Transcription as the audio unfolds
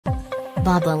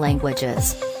bab.la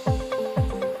languages.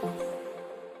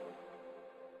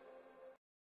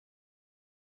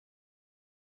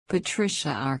 Patricia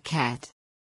Arquette.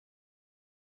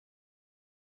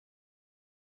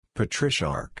 Patricia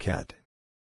Arquette.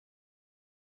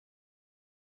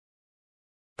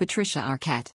 Patricia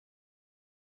Arquette.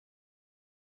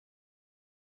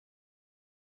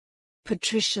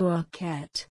 Patricia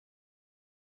Arquette.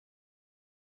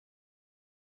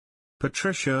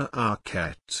 Patricia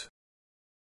Arquette.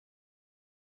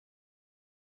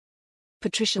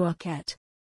 Patricia Arquette.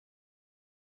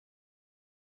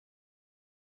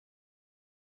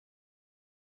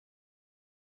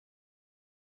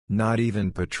 Not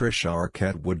even Patricia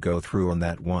Arquette would go through on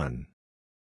that one.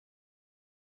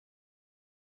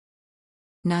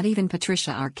 Not even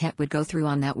Patricia Arquette would go through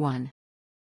on that one.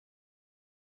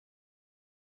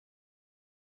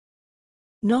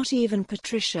 Not even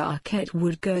Patricia Arquette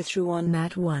would go through on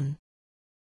that one.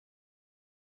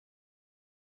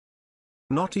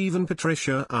 Not even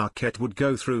Patricia Arquette would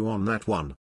go through on that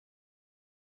one.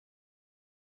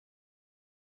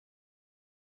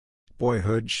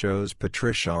 Boyhood shows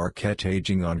Patricia Arquette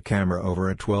aging on camera over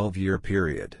a 12-year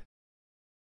period.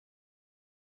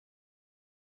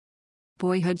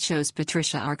 Boyhood shows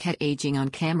Patricia Arquette aging on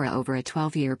camera over a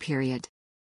 12-year period.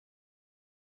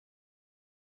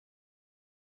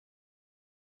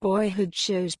 Boyhood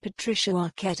shows Patricia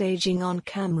Arquette aging on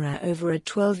camera over a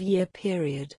 12-year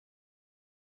period.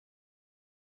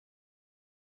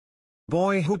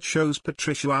 Boyhood shows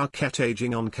Patricia Arquette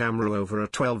aging on camera over a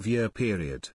 12-year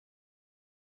period.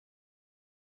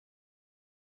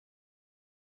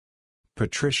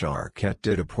 Patricia Arquette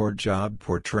did a poor job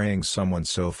portraying someone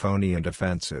so phony and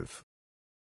offensive.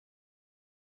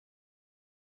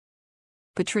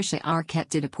 Patricia Arquette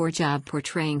did a poor job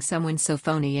portraying someone so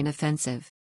phony and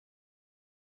offensive.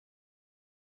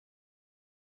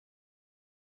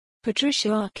 Patricia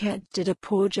Arquette did a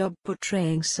poor job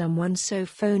portraying someone so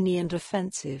phony and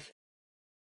offensive.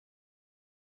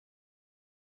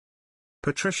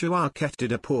 Patricia Arquette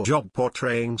did a poor job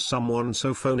portraying someone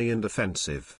so phony and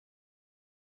offensive.